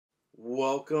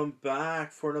Welcome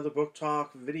back for another book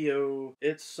talk video.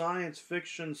 It's science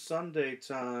fiction Sunday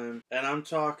time, and I'm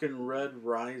talking Red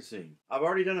Rising. I've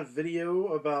already done a video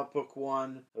about book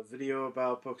 1, a video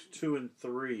about books 2 and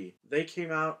 3. They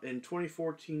came out in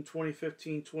 2014,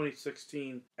 2015,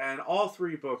 2016, and all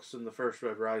 3 books in the first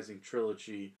Red Rising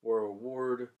trilogy were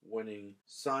award-winning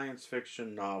science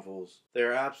fiction novels.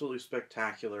 They're absolutely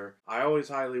spectacular. I always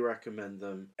highly recommend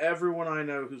them. Everyone I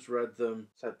know who's read them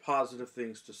has had positive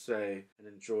things to say and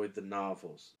enjoyed the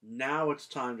novels. Now it's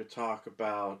time to talk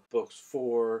about books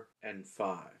 4 and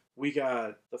 5. We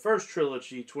got the first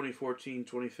trilogy, 2014,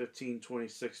 2015,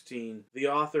 2016. The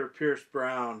author, Pierce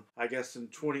Brown, I guess in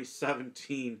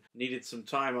 2017, needed some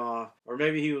time off. Or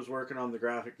maybe he was working on the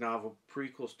graphic novel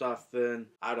prequel stuff then.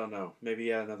 I don't know. Maybe he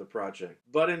had another project.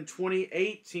 But in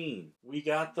 2018, we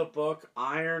got the book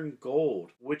Iron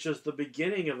Gold, which is the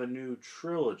beginning of a new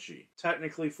trilogy.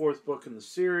 Technically 4th book in the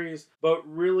series, but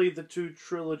really the 2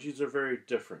 trilogies are very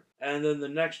different. And then the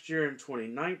next year in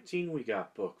 2019, we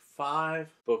got book 5.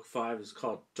 Book 5 is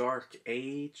called Dark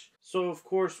Age. So, of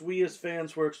course, we as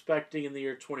fans were expecting in the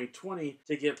year 2020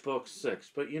 to get book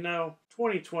 6. But,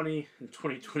 2020 and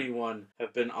 2021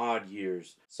 have been odd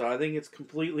years. So I think it's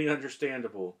completely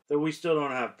understandable that we still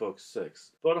don't have book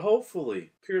 6. But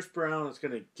hopefully, Pierce Brown is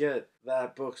going to get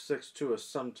that book 6 to us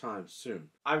sometime soon.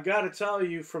 I've got to tell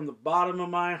you from the bottom of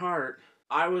my heart,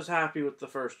 I was happy with the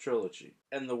first trilogy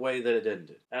and the way that it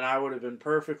ended. And I would have been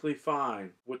perfectly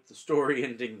fine with the story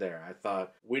ending there. I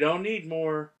thought, we don't need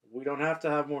more. We don't have to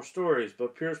have more stories,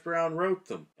 but Pierce Brown wrote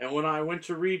them. And when I went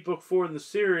to read book 4 in the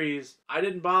series, I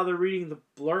didn't bother reading the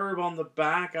blurb on the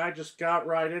back. I just got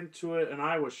right into it, and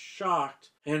I was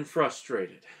shocked and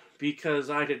frustrated because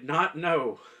I did not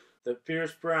know that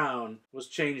Pierce Brown was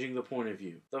changing the point of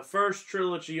view. The first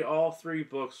trilogy, all 3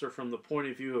 books are from the point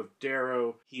of view of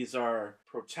Darrow. He's our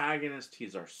protagonist.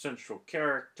 He's our central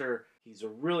character. He's a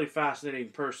really fascinating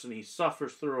person. He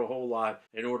suffers through a whole lot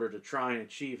in order to try and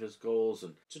achieve his goals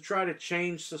and to try to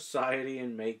change society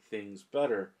and make things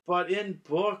better. But in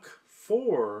book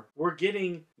 4, we're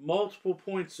getting multiple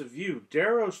points of view.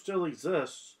 Darrow still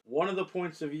exists. One of the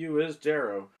points of view is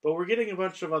Darrow, but we're getting a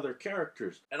bunch of other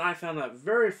characters. And I found that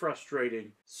very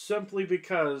frustrating simply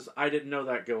because I didn't know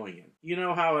that going in. You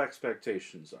know how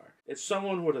expectations are. If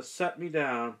someone would have set me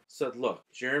down, said, look,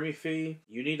 Jeremy Fee,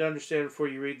 you need to understand before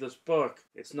you read this book,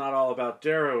 it's not all about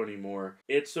Darrow anymore.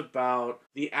 It's about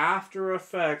the after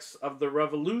effects of the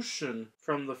revolution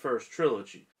from the first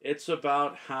trilogy. It's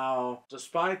about how,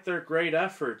 despite their great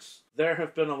efforts, there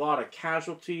have been a lot of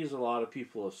casualties, a lot of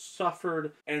people have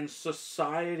suffered, and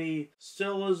society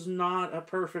still is not a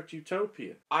perfect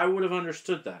utopia. I would have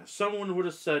understood that. If someone would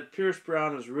have said Pierce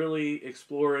Brown is really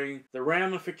exploring the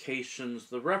ramifications,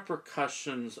 the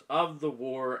repercussions of the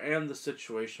war and the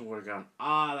situation, would have gone,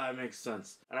 that makes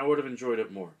sense. And I would have enjoyed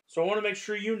it more. So I want to make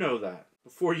sure you know that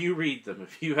before you read them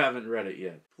if you haven't read it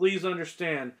yet. Please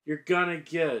understand, you're gonna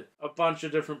get a bunch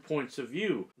of different points of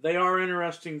view. They are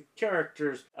interesting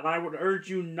characters, and I would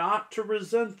urge you not to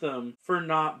resent them for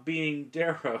not being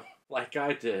Darrow like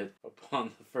I did upon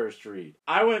the first read.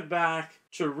 I went back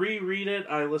to reread it.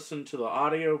 I listened to the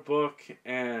audiobook,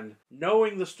 and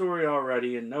knowing the story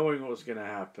already and knowing what was going to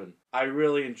happen, I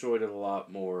really enjoyed it a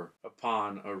lot more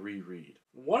upon a reread.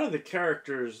 One of the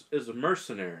characters is a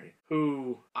mercenary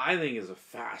who I think is a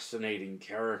fascinating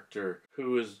character,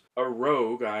 who is a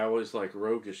rogue. I always like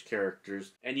roguish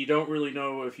characters, and you don't really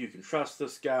know if you can trust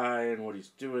this guy and what he's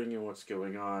doing and what's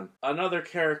going on. Another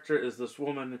character is this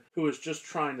woman who is just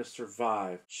trying to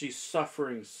survive. She's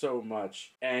suffering so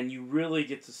much, and you really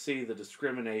get to see the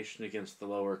discrimination against the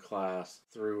lower class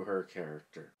through her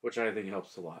character, which I think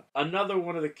helps a lot. Another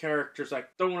one of the characters I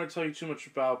don't want to tell you too much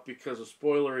about because of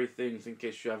spoilery things in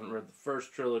case you haven't read the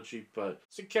first trilogy, but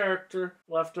it's a character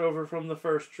left over from the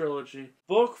first trilogy.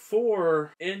 Book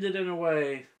 4 ended in a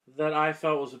way that I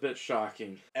felt was a bit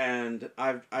shocking, and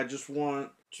I just want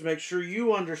to make sure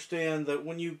you understand that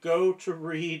when you go to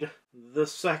read the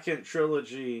second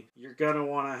trilogy, you're going to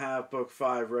want to have book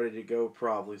 5 ready to go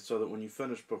probably, so that when you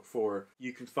finish book 4,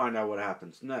 you can find out what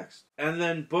happens next. And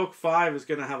then book 5 is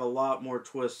going to have a lot more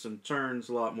twists and turns,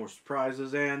 a lot more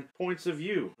surprises, and points of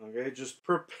view. Okay, just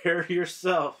prepare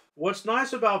yourself. What's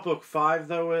nice about book 5,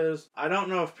 though, is I don't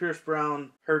know if Pierce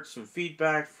Brown heard some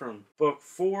feedback from book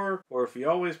 4 or if he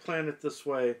always planned it this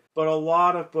way, but a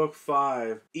lot of book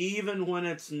 5, even when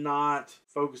it's not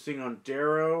focusing on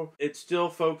Darrow, it's still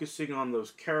focusing on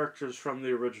those characters from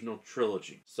the original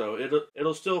trilogy. So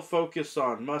it'll still focus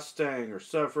on Mustang or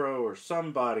Severo or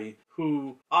somebody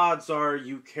who odds are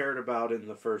you cared about in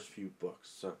the first few books.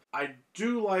 So I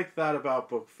do like that about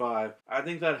book 5. I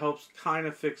think that helps kind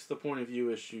of fix the point of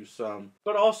view issue some.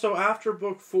 But also after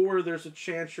book 4, there's a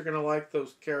chance you're going to like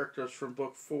those characters from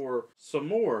book 4 some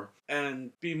more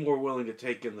and be more willing to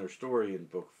take in their story in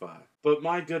book 5. But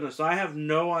my goodness, I have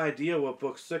no idea what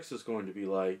book 6 is going to be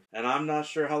like, and I'm not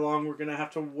sure how long we're going to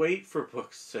have to wait for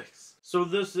book 6. So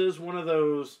this is one of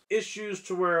those issues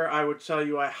to where I would tell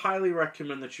you I highly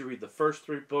recommend that you read the first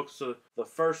 3 books of the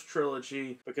first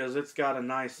trilogy because it's got a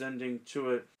nice ending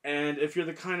to it. And if you're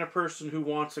the kind of person who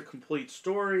wants a complete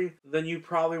story, then you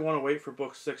probably want to wait for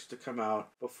book 6 to come out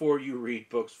before you read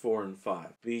books 4 and 5.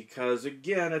 Because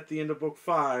again, at the end of book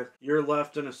 5, you're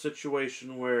left in a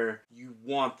situation where you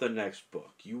want the next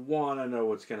book. You want to know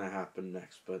what's going to happen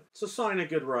next. But it's a sign of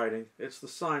good writing. It's the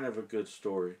sign of a good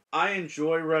story. I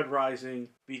enjoy Red Rising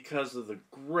because of the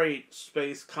great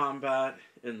space combat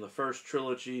in the first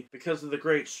trilogy, because of the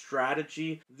great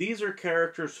strategy. These are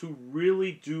characters who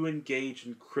really do engage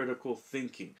in critical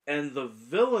thinking. And the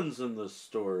villains in this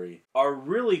story are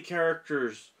really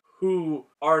characters who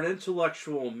are an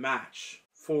intellectual match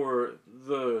for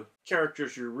the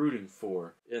characters you're rooting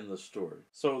for in the story.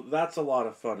 So that's a lot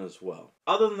of fun as well.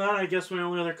 Other than that, I guess my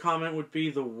only other comment would be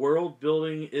the world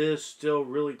building is still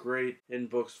really great in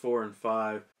books 4 and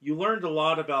 5. You learned a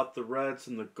lot about the Reds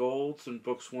and the Golds in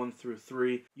books 1 through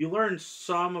 3. You learned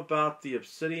some about the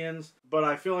Obsidians, but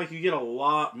I feel like you get a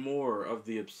lot more of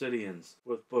the Obsidians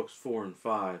with books 4 and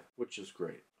 5, which is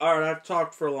great. Alright, I've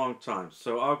talked for a long time,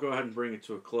 so I'll go ahead and bring it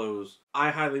to a close. I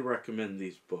highly recommend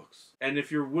these books. And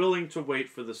if you're willing to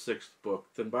wait for the 6th book,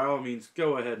 then by all means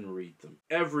go ahead and read them.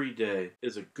 Every day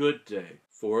is a good day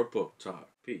for a book talk.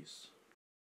 Peace.